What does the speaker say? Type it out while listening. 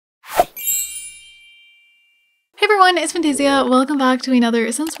Hey everyone, it's Fantayzia. Welcome back to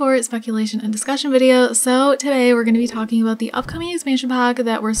another Sims 4 speculation and discussion video. So today we're going to be talking about the upcoming expansion pack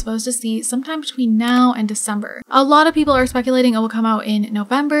that we're supposed to see sometime between now and December. A lot of people are speculating it will come out in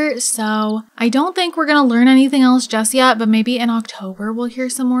November, so I don't think we're going to learn anything else just yet, but maybe in October we'll hear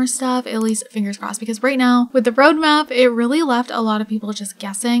some more stuff, at least fingers crossed, because right now with the roadmap, it really left a lot of people just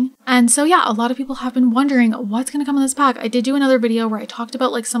guessing. And so yeah, a lot of people have been wondering what's going to come in this pack. I did do another video where I talked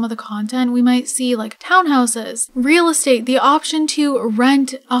about like some of the content we might see, like townhouses, real estate, the option to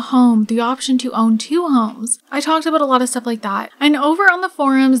rent a home, the option to own 2 homes. I talked about a lot of stuff like that. And over on the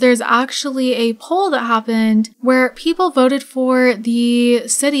forums, there's actually a poll that happened where people voted for the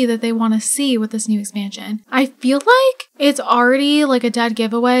city that they want to see with this new expansion. I feel like it's already like a dead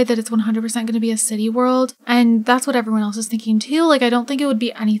giveaway that it's 100% going to be a city world. And that's what everyone else is thinking too. Like, I don't think it would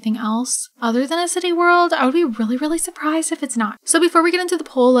be anything else other than a city world. I would be really surprised if it's not. So before we get into the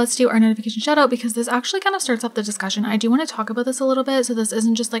poll, let's do our notification shout out, because this actually kind of starts off the discussion. I do want to talk about this a little bit, so this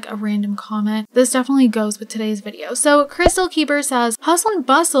isn't just like a random comment. This definitely goes with today's video. So Crystal Keeper says, hustle and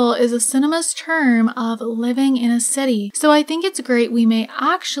bustle is a cinema's term of living in a city. So I think it's great we may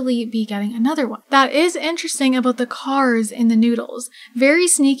actually be getting another one. That is interesting about the cars in the noodles. Very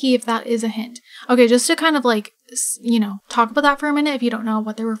sneaky if that is a hint. Okay, just to kind of like, you know, talk about that for a minute if you don't know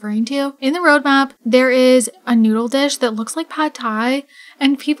what they're referring to. In the roadmap, there is a noodle dish that looks like pad thai,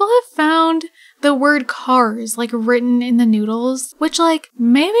 and people have found the word cars like written in the noodles, which like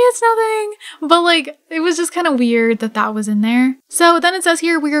maybe it's nothing, but like it was just kind of weird that that was in there. So then it says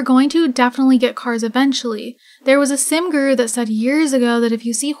here, we are going to definitely get cars eventually. There was a sim guru that said years ago that if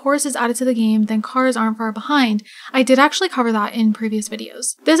you see horses added to the game, then cars aren't far behind. I did actually cover that in previous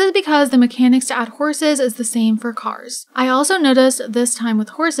videos. This is because the mechanics to add horses is the same for cars. I also noticed this time with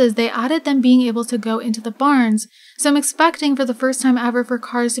horses, they added them being able to go into the barns. So I'm expecting for the first time ever for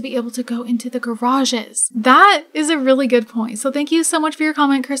cars to be able to go into the garages. That is a really good point. So thank you so much for your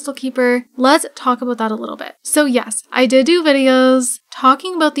comment, Crystal Keeper. Let's talk about that a little bit. So yes, I did do videos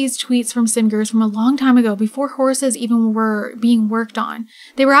talking about these tweets from sim gurus from a long time ago, before horses even were being worked on.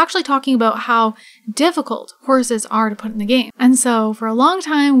 They were actually talking about how difficult horses are to put in the game. And so for a long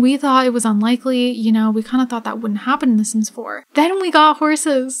time, we thought it was unlikely, you know, we kind of thought that wouldn't happen in The Sims 4. Then we got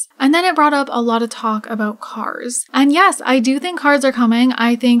horses. And then it brought up a lot of talk about cars. And yes, I do think cars are coming.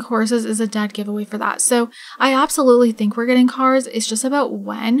 I think horses is a dead giveaway for that. So I absolutely think we're getting cars. It's just about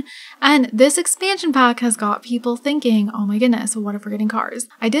when. And this expansion pack has got people thinking, oh my goodness, what if we're getting cars?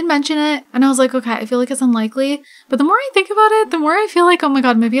 I did mention it and I was like, okay, I feel like it's unlikely. But the more I think about it, the more I feel like, oh my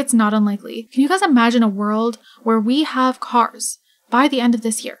God, maybe it's not unlikely. Can you guys imagine a world where we have cars by the end of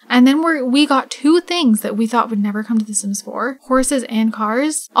this year? And then we got 2 things that we thought would never come to The Sims 4, horses and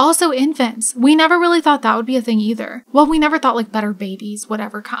cars. Also infants. We never really thought that would be a thing either. Well, we never thought like better babies would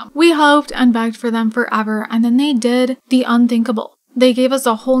ever come. We hoped and begged for them forever, and then they did the unthinkable. They gave us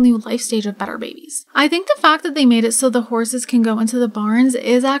a whole new life stage of better babies. I think the fact that they made it so the horses can go into the barns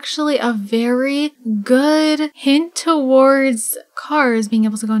is actually a very good hint towards cars being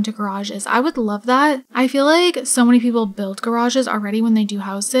able to go into garages. I would love that. I feel like so many people build garages already when they do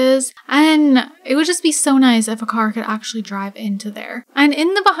houses, and it would just be so nice if a car could actually drive into there. And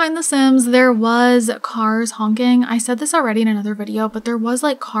in the behind the Sims, there was cars honking. I said this already in another video, but there was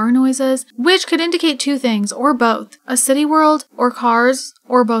like car noises, which could indicate 2 things, or both: a city world or cars,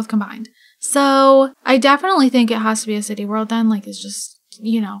 or both combined. So I definitely think it has to be a city world then. Like, it's just,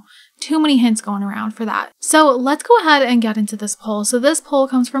 you know, too many hints going around for that. So let's go ahead and get into this poll. So this poll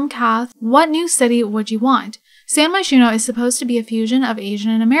comes from Kath. What new city would you want? San Myshuno is supposed to be a fusion of Asian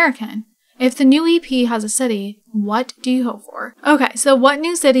and American. If the new EP has a city, what do you hope for? Okay, so what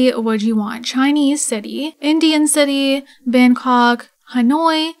new city would you want? Chinese city, Indian city, Bangkok,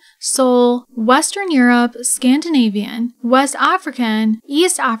 Hanoi, Seoul, Western Europe, Scandinavian, West African,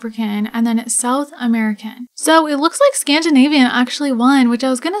 East African, and then South American. So it looks like Scandinavian actually won, which I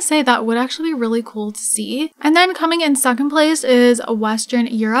was gonna say that would actually be really cool to see. And then coming in second place is Western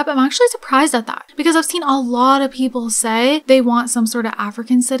Europe. I'm actually surprised at that, because I've seen a lot of people say they want some sort of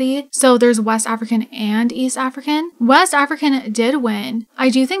African city. So there's West African and East African. West African did win. I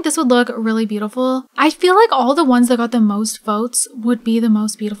do think this would look really beautiful. I feel like all the ones that got the most votes would be the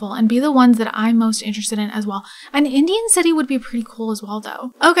most beautiful and be the ones that I'm most interested in as well. An Indian city would be pretty cool as well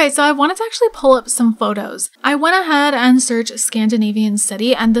though. Okay, so I wanted to actually pull up some photos. I went ahead and searched Scandinavian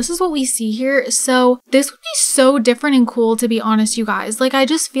city, and this is what we see here. So this would be so different and cool, to be honest, you guys. Like, I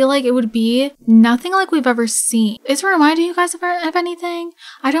just feel like it would be nothing like we've ever seen. Is it reminding you guys of anything?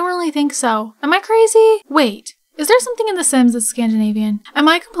 I don't really think so. Am I crazy? Wait. Is there something in The Sims that's Scandinavian? Am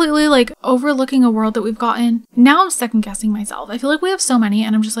I completely like overlooking a world that we've gotten? Now I'm second guessing myself. I feel like we have so many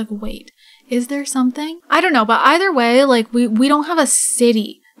and I'm just like, wait, is there something? I don't know, but either way, like we don't have a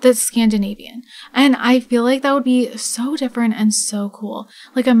city that's Scandinavian. And I feel like that would be so different and so cool.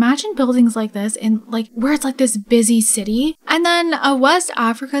 Like imagine buildings like this in like where it's like this busy city. And then a West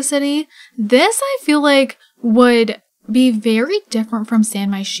Africa city. This I feel like would be very different from San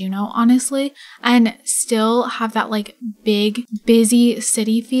Myshuno, honestly, and still have that like big, busy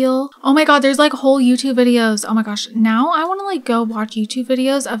city feel. Oh my god, there's like whole YouTube videos. Oh my gosh, now I want to like go watch YouTube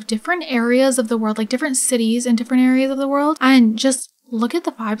videos of different areas of the world, like different cities in different areas of the world, and just look at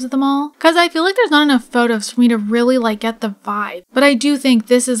the vibes of them all. Because I feel like there's not enough photos for me to really like get the vibe. But I do think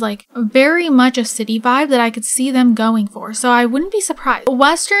this is like very much a city vibe that I could see them going for. So I wouldn't be surprised.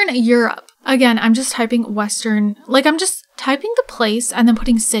 Western Europe. Again, I'm just typing Western, like I'm just typing the place and then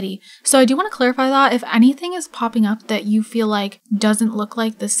putting city. So I do want to clarify that if anything is popping up that you feel like doesn't look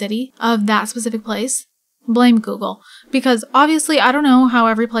like the city of that specific place, blame Google. Because obviously I don't know how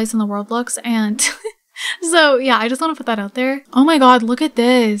every place in the world looks, and so yeah, I just want to put that out there. Oh my god, look at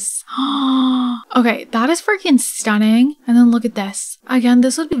this. Okay, that is freaking stunning. And then look at this. Again,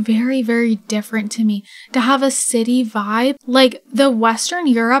 this would be very, very different to me to have a city vibe. Like the Western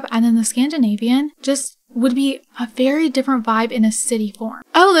Europe and then the Scandinavian just would be a very different vibe in a city form.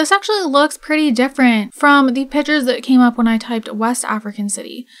 Oh, this actually looks pretty different from the pictures that came up when I typed West African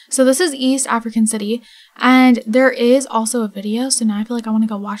city. So this is East African city, and there is also a video, so now I feel like I want to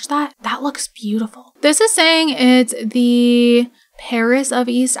go watch that. That looks beautiful. This is saying it's the Paris of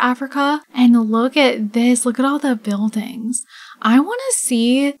East Africa, and look at this. Look at all the buildings. I want to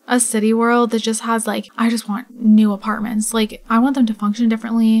see a city world that just has like, I just want new apartments. Like I want them to function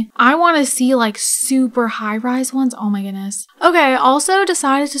differently. I want to see like super high-rise ones. Oh my goodness. Okay, also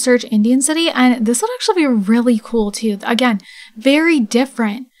decided to search Indian city, and this would actually be really cool too. Again, very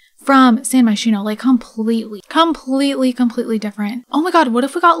different from San Myshuno, like completely different. Oh my god, what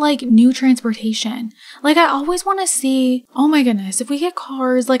if we got like new transportation? Like I always want to see, oh my goodness, if we get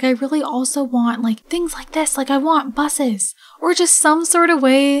cars, like I really also want like things like this. Like I want buses or just some sort of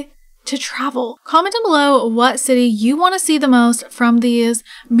way to travel. Comment down below what city you want to see the most from these.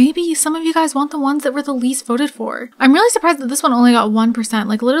 Maybe some of you guys want the ones that were the least voted for. I'm really surprised that this one only got 1%,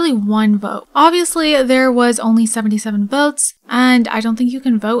 like literally 1 vote. Obviously, there was only 77 votes, and I don't think you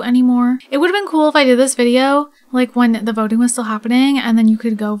can vote anymore. It would have been cool if I did this video, like when the voting was still happening, and then you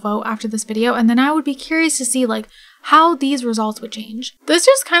could go vote after this video, and then I would be curious to see like how these results would change. This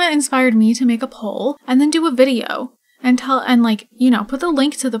just kind of inspired me to make a poll and then do a video and like, you know, put the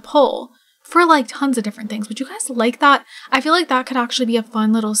link to the poll for like tons of different things. Would you guys like that? I feel like that could actually be a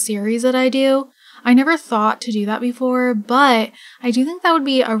fun little series that I do. I never thought to do that before, but I do think that would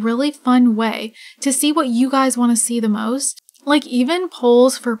be a really fun way to see what you guys want to see the most. Like even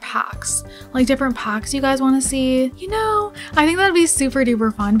polls for packs, like different packs you guys want to see, you know, I think that'd be super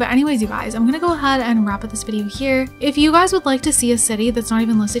duper fun. But anyways, you guys, I'm gonna go ahead and wrap up this video here. If you guys would like to see a city that's not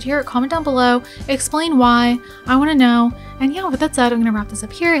even listed here, comment down below, explain why, I want to know. And yeah, with that said, I'm gonna wrap this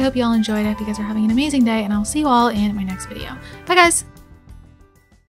up here. I hope you all enjoyed. I hope you guys are having an amazing day, and I'll see you all in my next video. Bye guys.